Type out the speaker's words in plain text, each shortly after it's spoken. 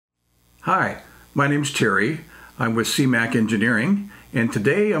Hi, my name's Terry. I'm with CMAC Engineering, and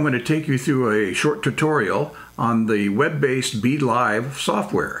today I'm going to take you through a short tutorial on the web-based Be.Live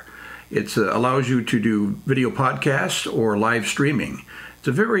software. It allows you to do video podcasts or live streaming. It's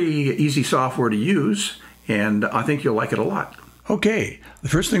a very easy software to use, and I think you'll like it a lot. Okay, the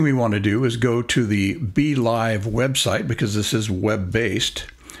first thing we want to do is go to the Be.Live website, because this is web-based,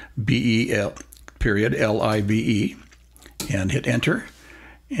 B-E-L.L-I-V-E, and hit enter.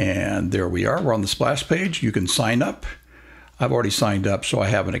 And there we are. We're on the splash page. You can sign up. I've already signed up, so I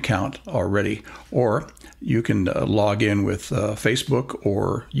have an account already. Or you can log in with Facebook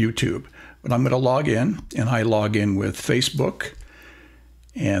or YouTube. But I'm going to log in, and I log in with Facebook.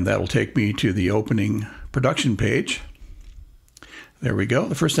 And that'll take me to the opening production page. There we go.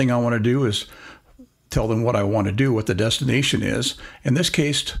 The first thing I want to do is tell them what I want to do, what the destination is. In this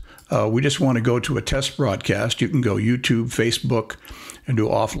case, we just want to go to a test broadcast. You can go YouTube, Facebook, and do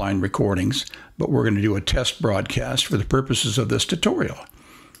offline recordings, but we're going to do a test broadcast for the purposes of this tutorial.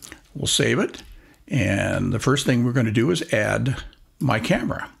 We'll save it, and the first thing we're going to do is add my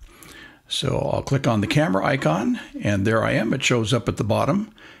camera. So I'll click on the camera icon, and there I am. It shows up at the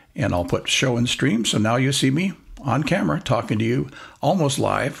bottom, and I'll put show and stream. So now you see me on camera talking to you almost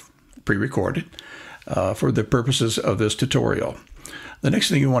live, pre-recorded, for the purposes of this tutorial. The next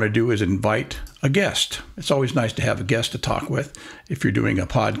thing you want to do is invite a guest. It's always nice to have a guest to talk with if you're doing a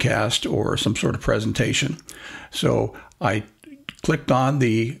podcast or some sort of presentation. So I clicked on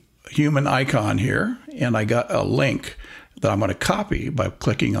the human icon here, and I got a link that I'm going to copy by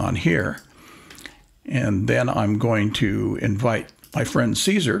clicking on here. And then I'm going to invite my friend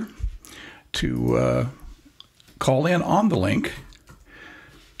Caesar to call in on the link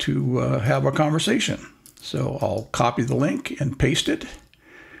to have a conversation. So I'll copy the link and paste it,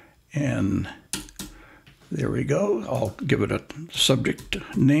 and there we go. I'll give it a subject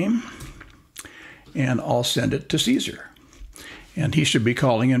name, and I'll send it to Caesar. And he should be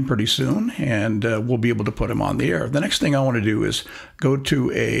calling in pretty soon, and we'll be able to put him on the air. The next thing I want to do is go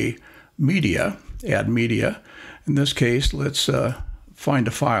to a media, add media. In this case, let's find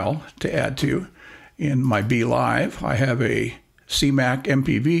a file to add to. In my Be.Live, I have a CMAC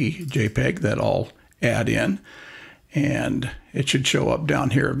MPV JPEG that I'll add in, and it should show up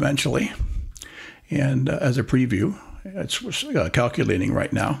down here eventually. And as a preview, it's calculating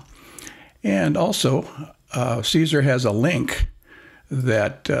right now. And also, Caesar has a link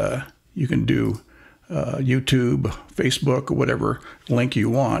that you can do YouTube, Facebook, or whatever link you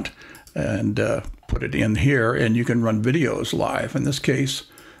want, and put it in here, and you can run videos live. In this case,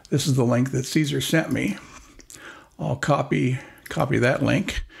 this is the link that Caesar sent me. I'll copy that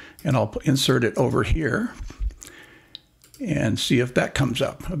link, and I'll insert it over here and see if that comes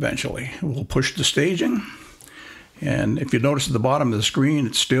up eventually. We'll push the staging, and if you notice at the bottom of the screen,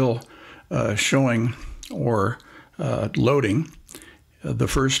 it's still showing or loading the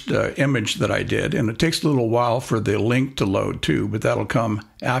first image that I did, and it takes a little while for the link to load too, but that'll come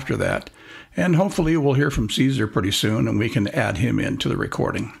after that. And hopefully we'll hear from Caesar pretty soon, and we can add him into the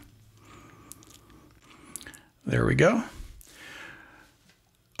recording. There we go.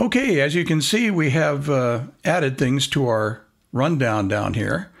 Okay, as you can see, we have added things to our rundown down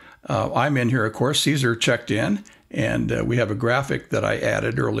here. I'm in here, of course. Caesar checked in, and we have a graphic that I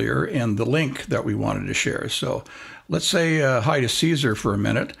added earlier and the link that we wanted to share. So let's say hi to Caesar for a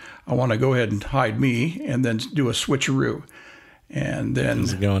minute. I want to go ahead and hide me and then do a switcheroo. And then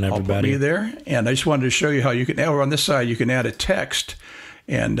how's it going, everybody? I'll put me there. And I just wanted to show you how you can, on this side, you can add a text.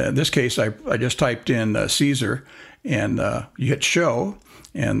 And in this case, I just typed in Caesar, and you hit show,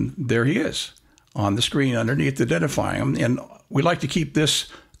 and there he is on the screen underneath, identifying him. And we like to keep this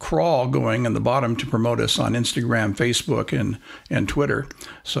crawl going in the bottom to promote us on Instagram, Facebook, and Twitter.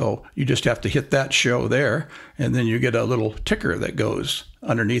 So you just have to hit that show there, and then you get a little ticker that goes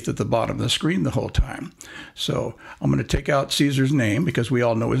underneath at the bottom of the screen the whole time. So I'm going to take out Caesar's name, because we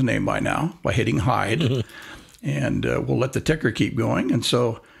all know his name by now, by hitting hide. And we'll let the ticker keep going. And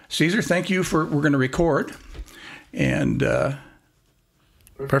so, Caesar, thank you we're going to record. And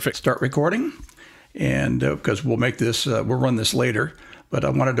perfect. Start recording. And because we'll make this, we'll run this later. But I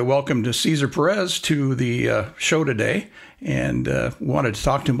wanted to welcome Caesar Perez to the show today, and wanted to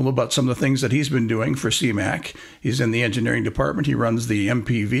talk to him a little about some of the things that he's been doing for CMAC. He's in the engineering department. He runs the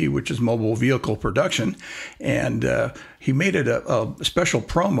MPV, which is mobile vehicle production, and he made it a special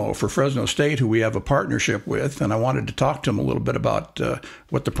promo for Fresno State, who we have a partnership with, and I wanted to talk to him a little bit about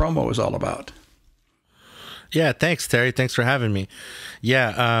what the promo is all about. Yeah, thanks, Terry. Thanks for having me.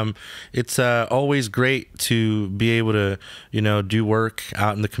 Yeah, it's always great to be able to, do work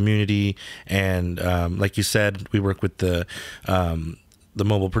out in the community. And like you said, we work with the the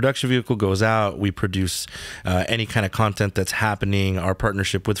mobile production vehicle goes out. We produce any kind of content that's happening, our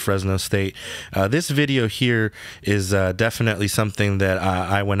partnership with Fresno State. This video here is definitely something that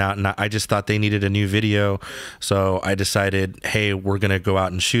I went out and I just thought they needed a new video. So I decided, hey, we're going to go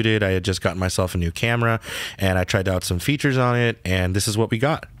out and shoot it. I had just gotten myself a new camera and I tried out some features on it, and this is what we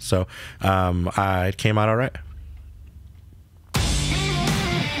got. So it came out all right.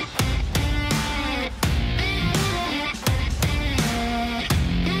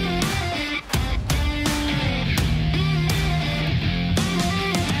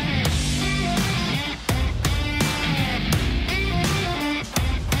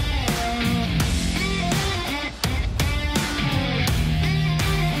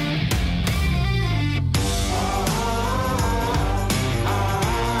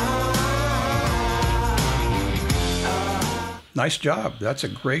 Nice job. That's a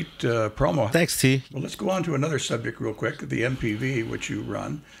great promo. Thanks, T. Well, let's go on to another subject real quick, the MPV, which you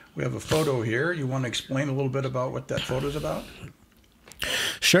run. We have a photo here. You want to explain a little bit about what that photo is about?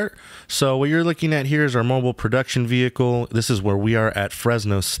 Sure. So what you're looking at here is our mobile production vehicle. This is where we are at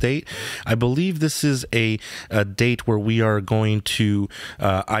Fresno State. I believe this is a date where we are going to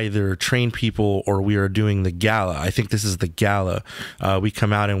either train people or we are doing the gala. I think this is the gala. We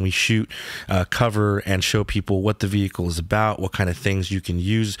come out and we shoot, cover, and show people what the vehicle is about, what kind of things you can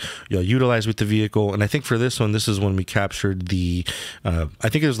utilize with the vehicle. And I think for this one, this is when we captured the, I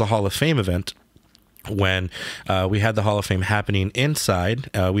think it was the Hall of Fame event. When we had the Hall of Fame happening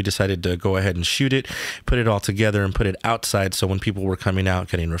inside, we decided to go ahead and shoot it, put it all together, and put it outside. So when people were coming out,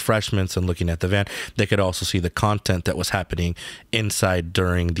 getting refreshments and looking at the van, they could also see the content that was happening inside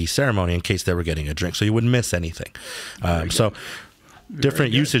during the ceremony in case they were getting a drink. So you wouldn't miss anything. So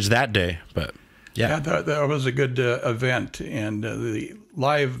different usage that day, but yeah. That was a good event. And the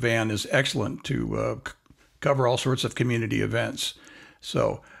live van is excellent to cover all sorts of community events.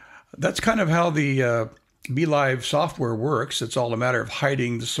 So that's kind of how the Be.Live software works. It's all a matter of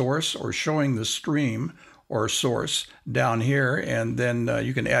hiding the source or showing the stream or source down here, and then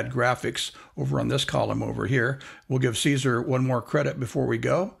you can add graphics over on this column over here. We'll give Caesar one more credit before we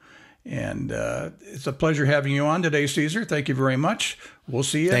go. And it's a pleasure having you on today, Caesar. Thank you very much. We'll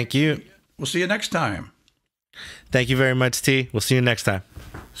see you. Thank you. We'll see you next time. Thank you very much, T. We'll see you next time.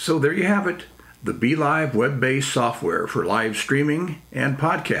 So there you have it. The Be.Live web-based software for live streaming and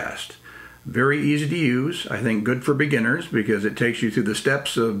podcast. Very easy to use. I think good for beginners because it takes you through the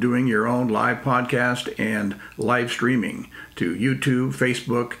steps of doing your own live podcast and live streaming to YouTube,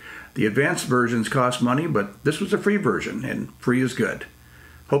 Facebook. The advanced versions cost money, but this was a free version, and free is good.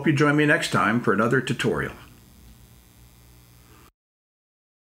 Hope you join me next time for another tutorial.